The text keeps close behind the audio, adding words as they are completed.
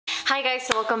Hi guys,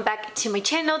 so welcome back to my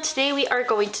channel. Today we are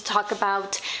going to talk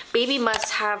about baby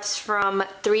must-haves from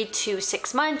 3 to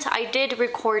 6 months. I did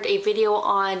record a video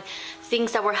on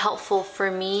things that were helpful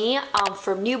for me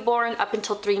from newborn up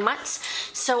until 3 months.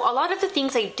 So a lot of the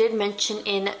things I did mention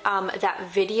in that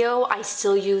video I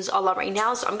still use a lot right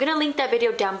now, so I'm gonna link that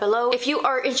video down below if you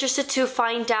are interested to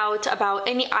find out about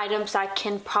any items that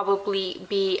can probably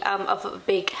be of a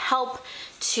big help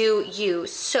to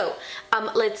use. So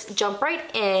let's jump right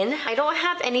in. I don't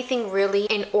have anything really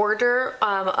in order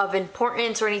of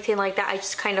importance or anything like that. I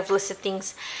just kind of listed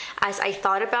things as I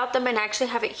thought about them, and I actually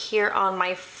have it here on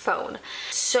my phone.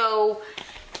 So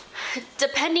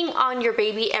depending on your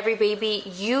baby, every baby,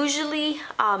 usually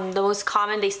the most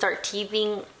common, they start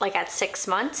teething like at 6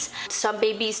 months. Some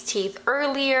babies teeth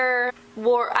earlier,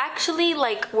 or actually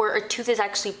like where a tooth is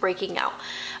actually breaking out.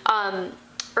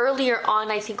 Earlier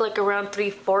on, I think like around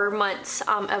 3-4 months,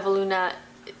 Eveluna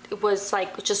was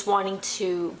like just wanting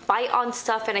to bite on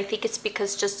stuff, and I think it's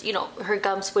because just, you know, her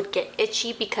gums would get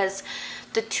itchy because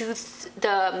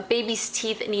the baby's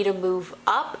teeth need to move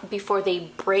up before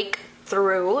they break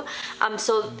through.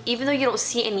 So even though you don't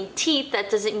see any teeth, that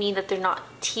doesn't mean that they're not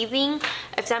teething,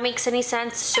 if that makes any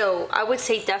sense. So I would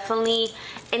say definitely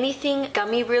anything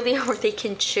gummy really where they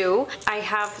can chew. I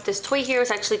have this toy here.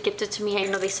 It's actually gifted to me. I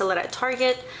know they sell it at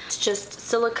Target. It's just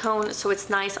silicone, so it's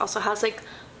nice. Also has like,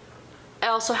 it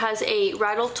also has a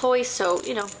rattle toy, so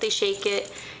you know, they shake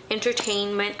it.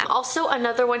 Entertainment. Also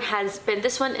another one has been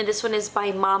this one, and this one is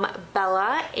by Mom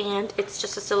Bella, and it's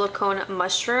just a silicone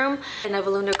mushroom, and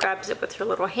Eveluna grabs it with her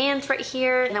little hands right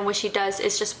here, and then what she does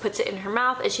is just puts it in her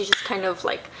mouth and she just kind of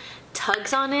like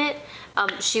tugs on it.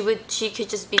 She could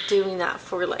just be doing that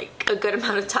for like a good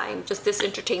amount of time. Just this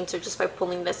entertains her just by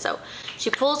pulling this. So she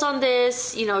pulls on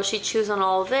this, you know, she chews on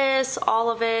all of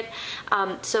it.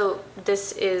 So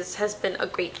this has been a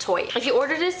great toy. If you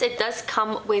order this, it does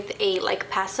come with a like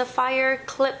pacifier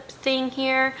clip thing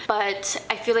here, but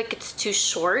I feel like it's too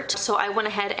short, so I went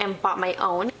ahead and bought my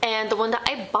own. And the one that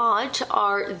I bought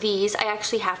are these. I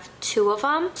actually have 2 of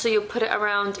them. So you put it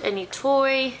around any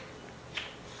toy,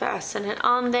 fasten it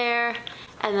on there,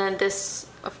 and then this,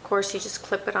 of course, you just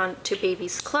clip it on to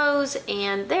baby's clothes,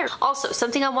 and there. Also,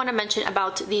 something I want to mention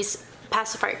about these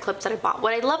pacifier clips that I bought.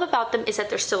 What I love about them is that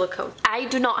they're silicone. I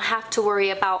do not have to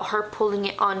worry about her pulling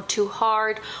it on too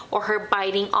hard or her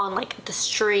biting on like the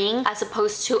string, as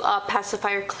opposed to a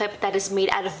pacifier clip that is made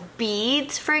out of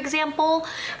beads, for example.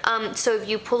 So if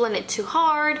you pull on it too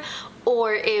hard,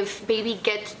 or if baby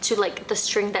gets to like the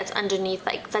string that's underneath,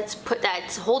 like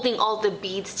that's holding all the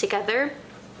beads together,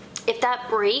 if that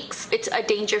breaks, it's a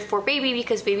danger for baby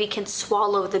because baby can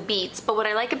swallow the beads. But what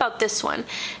I like about this one,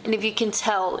 and if you can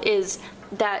tell, is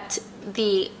that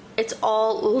it's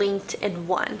all linked in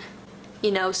one,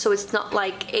 you know, so it's not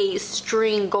like a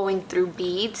string going through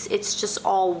beads. It's just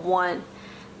all one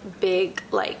big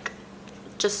like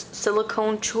just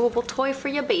silicone chewable toy for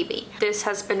your baby. This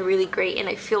has been really great, and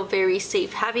I feel very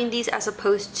safe having these as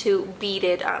opposed to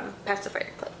beaded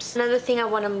pacifier clips. Another thing I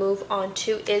want to move on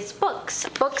to is books.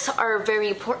 Books are very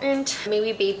important.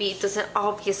 Maybe baby doesn't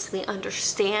obviously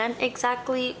understand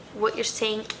exactly what you're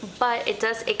saying, but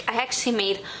I actually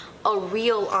made a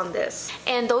reel on this,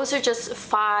 and those are just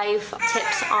 5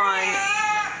 tips on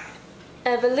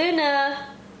Eveluna.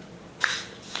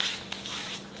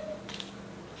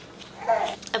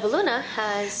 Eveluna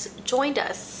has joined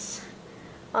us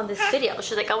on this video.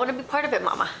 She's like, I want to be part of it,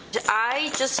 Mama. I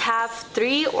just have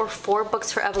 3 or 4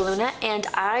 books for Eveluna, and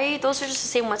those are just the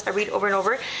same ones I read over and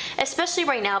over, especially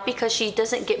right now because she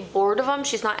doesn't get bored of them.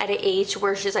 She's not at an age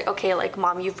where she's like, okay, like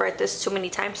Mom, you've read this so many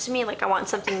times to me, like I want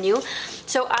something new.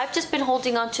 So I've just been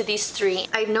holding on to these 3.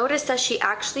 I noticed that she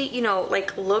actually, you know,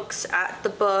 like looks at the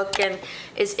book and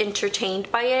is entertained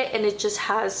by it, and it just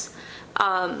has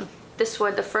this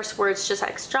one, the first words just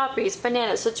like strawberries,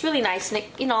 bananas, so it's really nice, and it,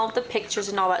 you know, the pictures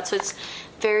and all that, so it's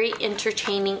very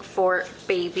entertaining for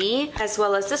baby. As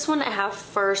well as this one, I have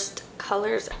first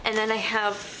colors, and then I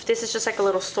have, this is just like a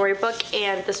little storybook,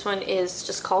 and this one is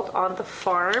just called On the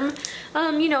Farm.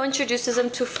 You know, introduces them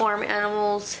to farm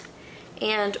animals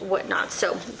and whatnot.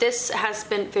 So this has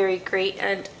been very great,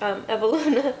 and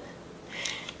Eveluna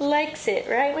likes it,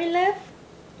 right, my love?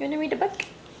 You want to read the book?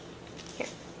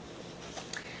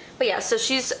 But yeah, so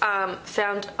she's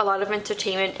found a lot of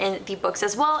entertainment in the books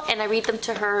as well, and I read them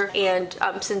to her, and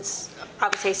since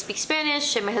obviously I speak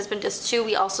Spanish and my husband does too.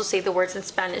 We also say the words in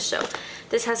Spanish, so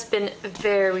this has been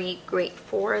very great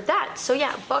for that. So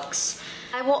yeah, books.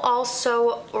 I will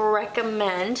also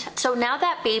recommend, so now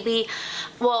that baby,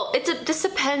 well, this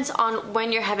depends on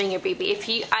when you're having your baby.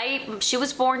 She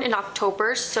was born in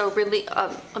October, so really,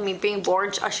 I mean, being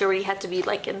born, she already had to be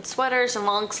like in sweaters and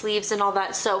long sleeves and all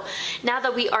that. So now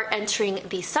that we are entering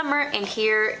the summer and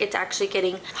here it's actually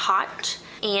getting hot,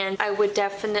 and I would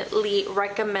definitely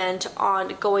recommend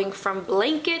on going from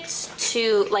blankets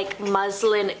to like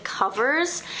muslin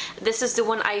covers. This is the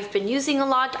one I've been using a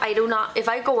lot. If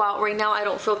I go out right now, I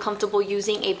don't feel comfortable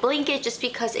using a blanket just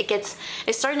because it's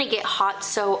starting to get hot.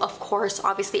 So of course,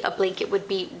 obviously a blanket would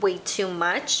be way too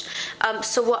much.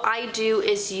 So what I do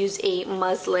is use a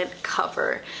muslin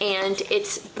cover, and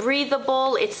it's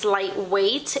breathable, it's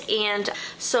lightweight, and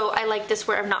so I like this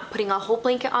where I'm not putting a whole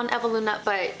blanket on Eveluna,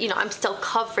 but you know, I'm still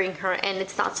covering her and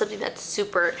it's not something that's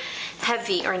super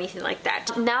heavy or anything like that.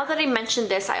 Now that I mentioned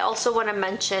this, I also want to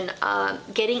mention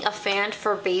getting a fan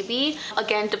for baby.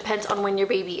 Again, depends on when your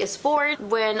baby is born.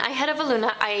 When I had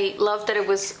Eveluna, I loved that it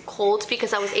was cold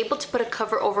because I was able to put a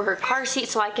cover over her car seat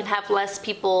so I can have less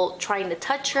people trying to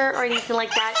touch her or anything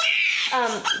like that.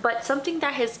 But something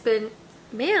that has been,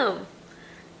 ma'am,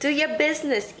 do your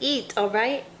business, eat, all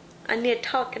right? I need to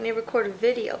talk, I need to record a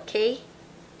video, okay?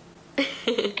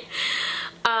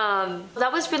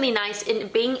 That was really nice in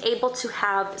being able to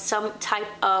have some type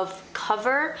of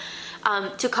cover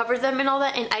to cover them and all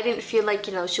that, and I didn't feel like,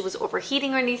 you know, she was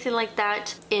overheating or anything like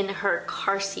that in her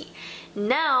car seat.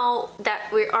 Now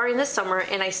that we are in the summer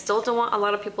and I still don't want a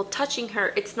lot of people touching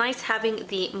her, it's nice having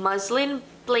the muslin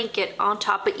blanket on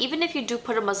top. But even if you do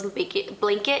put a muslin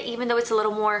blanket, even though it's a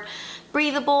little more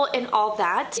breathable and all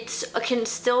that, it can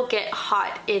still get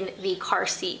hot in the car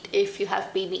seat if you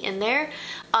have baby in there.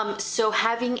 So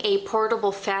having a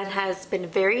portable fan has been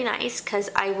very nice because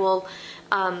I will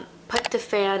put the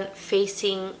fan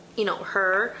facing, you know,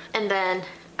 her, and then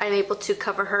I'm able to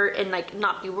cover her and like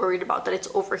not be worried about that it's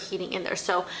overheating in there.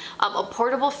 So a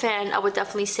portable fan, I would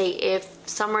definitely say if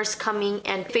summer's coming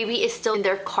and baby is still in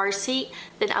their car seat,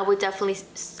 then I would definitely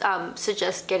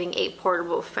suggest getting a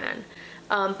portable fan.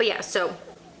 But yeah, so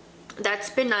that's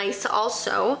been nice.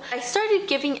 Also, I started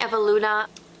giving Eveluna,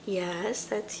 yes,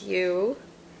 that's you.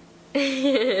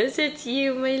 Yes, it's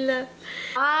you, my love.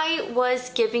 I was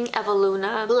giving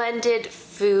Eveluna blended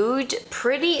food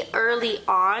pretty early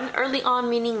on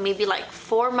meaning maybe like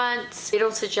 4 months. They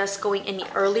don't suggest going any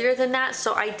earlier than that,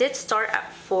 so I did start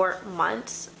at 4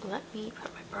 months. Let me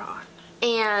put my bra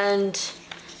on.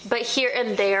 But here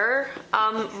and there,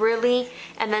 really,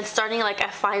 and then starting like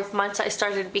at 5 months, I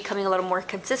started becoming a little more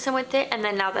consistent with it, and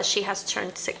then now that she has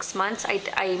turned 6 months,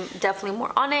 I'm definitely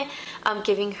more on it. I'm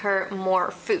giving her more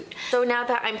food. So now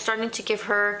that I'm starting to give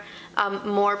her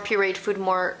more pureed food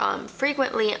more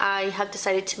frequently, I have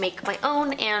decided to make my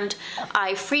own, and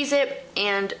I freeze it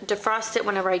and defrost it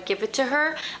whenever I give it to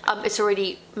her. It's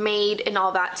already made and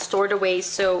all that stored away,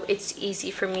 so it's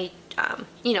easy for me,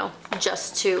 you know,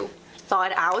 just to thaw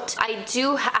it out. I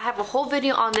have a whole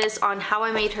video on this on how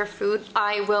I made her food.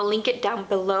 I will link it down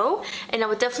below, and I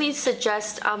would definitely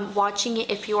suggest watching it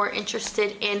if you are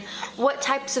interested in what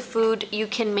types of food you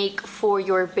can make for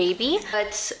your baby.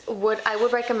 But what I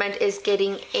would recommend is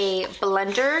getting a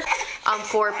blender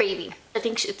for baby. I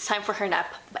think it's time for her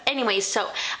nap. But anyways, so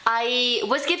I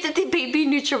was gifted the baby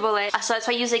Nutribullet, so that's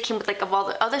why I usually came with like of all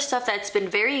the other stuff that's been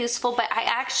very useful. But I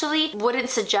actually wouldn't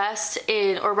suggest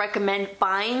or recommend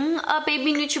buying a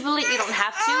baby Nutribullet. You don't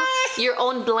have to. Your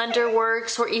own blender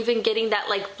works, or even getting that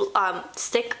like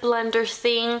stick blender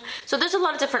thing. So there's a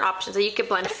lot of different options that you can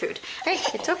blend food. Hey,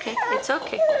 it's okay, it's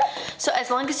okay. So as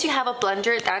long as you have a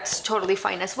blender, that's totally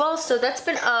fine as well. So that's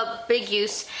been a big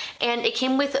use, and it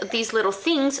came with these little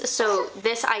things. So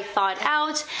this I thawed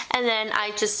out, and then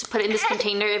I just put it in this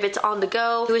container if it's on the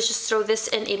go. It was just throw this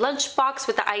in a lunch box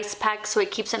with the ice pack so it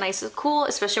keeps it nice and cool,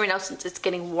 especially right now since it's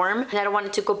getting warm. And I don't want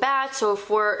it to go bad, so if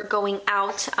we're going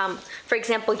out, for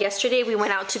example, yesterday we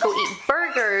went out to go eat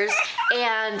burgers,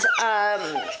 and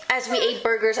as we ate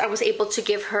burgers, I was able to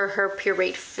give her her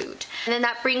pureed food. And then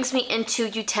that brings me into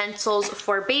utensils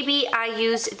for baby. I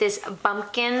use this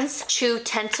Bumkins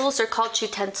Chewtensils. They're called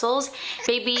Chewtensils.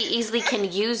 Baby easily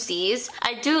can use these.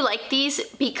 I do like these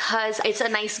because it's a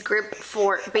nice grip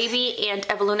for baby, and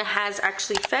Eveluna has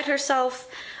actually fed herself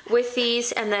with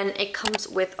these, and then it comes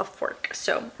with a fork,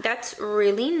 so that's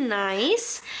really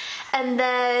nice. And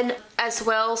then as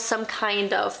well, some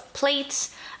kind of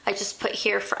plates. I just put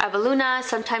here for Eveluna.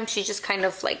 Sometimes she just kind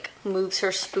of like moves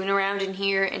her spoon around in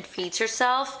here and feeds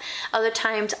herself. Other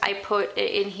times I put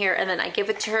it in here and then I give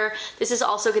it to her. This is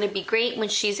also going to be great when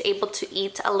she's able to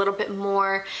eat a little bit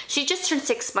more. She just turned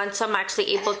 6 months, so I'm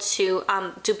actually able to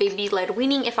do baby-led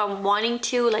weaning if I'm wanting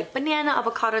to, like banana,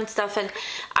 avocado and stuff, and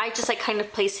I just like kind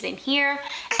of place it in here,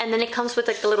 and then it comes with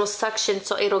like a little suction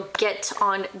so it'll get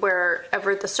on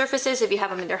wherever the surface is if you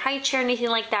have them in their high chair or anything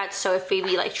like that, so if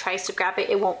baby like tries to grab it,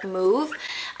 it won't move.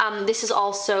 This is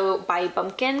also by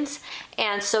Bumkins,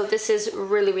 and so this is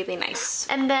really, really nice.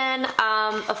 And then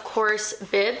of course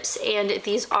bibs, and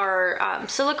these are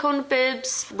silicone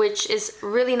bibs, which is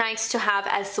really nice to have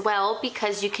as well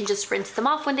because you can just rinse them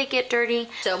off when they get dirty.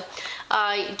 So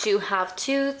I do have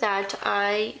two that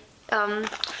I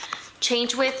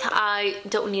change with. I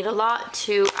don't need a lot.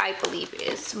 Two, I believe,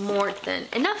 is more than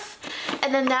enough.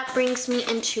 And then that brings me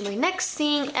into my next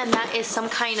thing, and that is some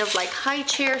kind of like high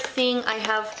chair thing. I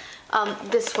have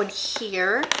this one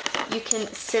here. You can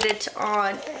sit it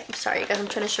on. I'm sorry guys, I'm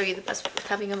trying to show you the best with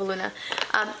having a Eveluna.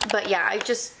 But yeah,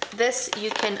 this you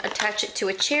can attach it to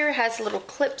a chair. It has little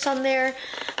clips on there.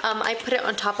 I put it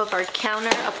on top of our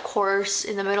counter, of course,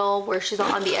 in the middle where she's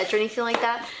not on the edge or anything like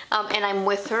that. And I'm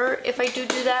with her if I do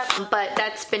that. But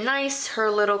that's been nice,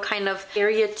 her little kind of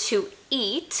area to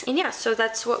eat. And yeah, so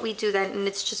that's what we do then. And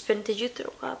it's just been, did you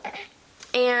throw up?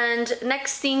 And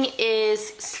next thing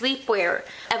is sleepwear.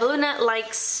 Eveluna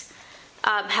likes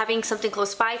having something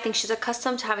close by. I think she's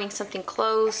accustomed to having something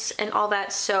close and all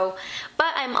that, so,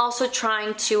 but I'm also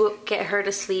trying to get her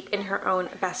to sleep in her own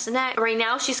bassinet. Right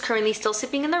now she's currently still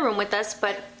sleeping in the room with us,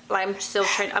 but I'm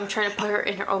trying to put her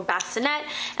in her own bassinet,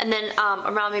 and then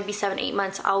around maybe 7-8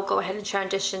 months I'll go ahead and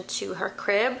transition to her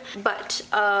crib. But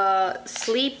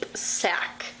sleep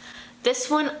sack.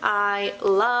 This one I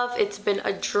love. It's been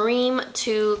a dream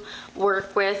to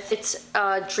work with. It's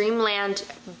a Dreamland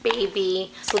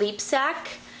Baby sleep sack.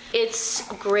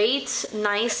 It's great,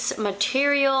 nice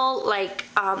material, like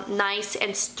nice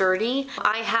and sturdy.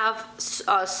 I have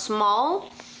a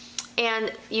small,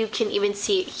 and you can even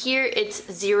see it here.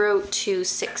 It's 0 to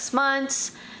 6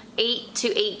 months, 8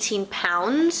 to 18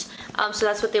 pounds. So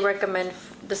that's what they recommend,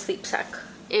 the sleep sack,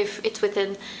 if it's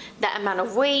within that amount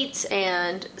of weight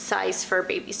and size for a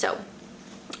baby. So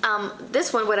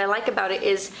this one, what I like about it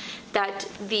is that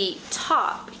the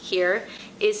top here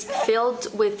is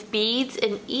filled with beads,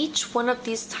 and each one of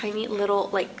these tiny little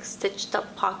like stitched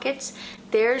up pockets,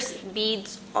 there's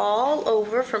beads all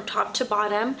over from top to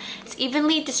bottom. It's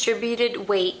evenly distributed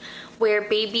weight where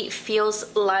baby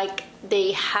feels like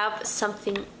they have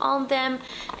something on them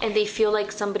and they feel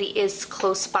like somebody is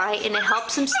close by, and it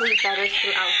helps them sleep better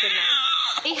throughout the night.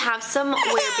 They have some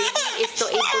where baby is still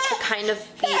able to kind of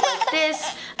be like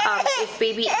this. If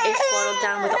baby is swaddled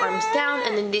down with arms down,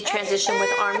 and then they transition with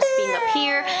arms being up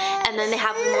here, and then they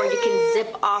have one where you can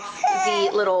zip off the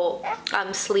little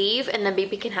sleeve, and then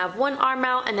baby can have one arm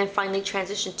out, and then finally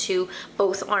transition to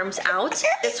both arms out.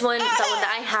 This one, the one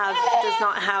that I have, does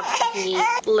not have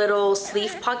the little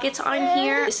sleeve pockets on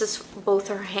here. This is, both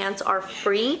her hands are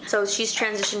free, so she's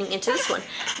transitioning into this one.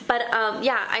 But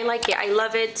yeah, I like it. I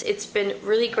love it. It's been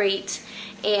really great.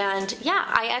 And yeah,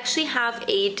 I actually have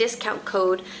a discount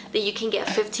code that you can get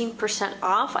 15%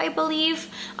 off, I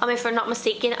believe. If I'm not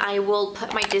mistaken, I will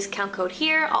put my discount code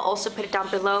here. I'll also put it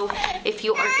down below if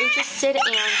you are interested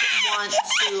and want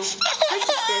to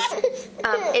purchase this.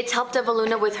 It's helped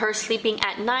Eveluna with her sleeping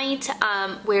at night,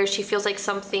 where she feels like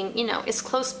something, you know, is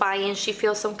close by and she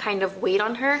feels some kind of weight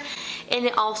on her. And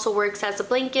it also works as a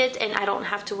blanket, and I don't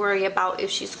have to worry about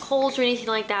if she's cold or anything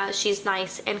like that. She's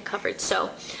nice and covered. So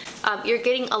you're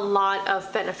getting a lot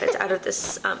of benefits out of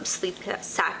this sleep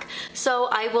sack. So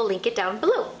I will link it down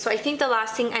below. So I think the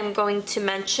last thing I'm going to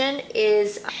mention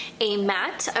is a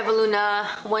mat. Eveluna,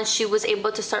 once she was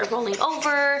able to start rolling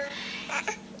over,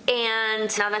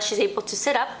 and now that she's able to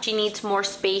sit up, she needs more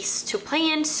space to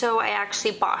play in, so I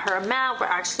actually bought her a mat. We're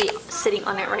actually sitting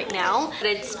on it right now. But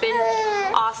it's been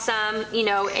awesome. You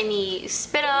know, any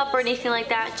spit up or anything like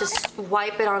that, just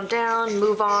wipe it on down,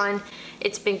 move on.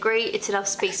 It's been great. It's enough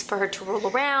space for her to roll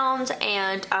around,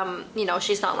 and you know,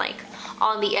 she's not like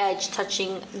on the edge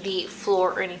touching the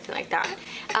floor or anything like that.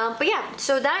 But yeah,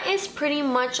 so that is pretty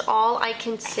much all I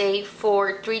can say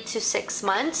for 3 to 6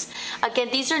 months. Again,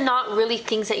 these are not really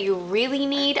things that you really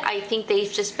need. I think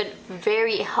they've just been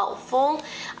very helpful.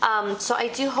 So I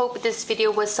do hope this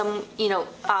video was some, you know,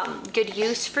 good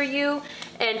use for you.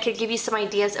 and could give you some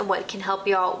ideas on what can help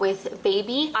you out with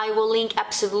baby. I will link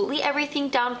absolutely everything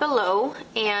down below,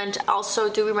 and also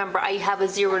do remember I have a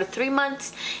 0 to 3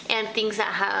 months and things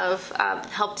that have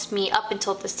helped me up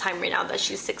until this time right now that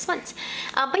she's 6 months.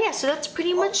 But yeah, so that's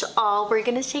pretty much all. We're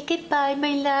gonna say goodbye,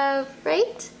 my love,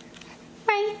 right?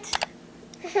 Right.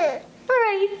 Right.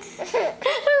 Right.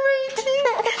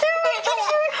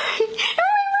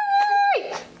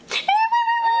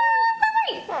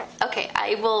 Okay,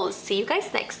 I will see you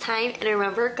guys next time, and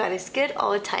remember, God is good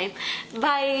all the time.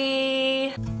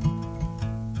 Bye.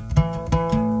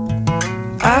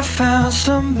 I found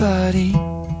somebody,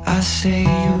 I say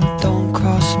you don't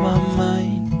cross my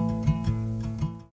mind.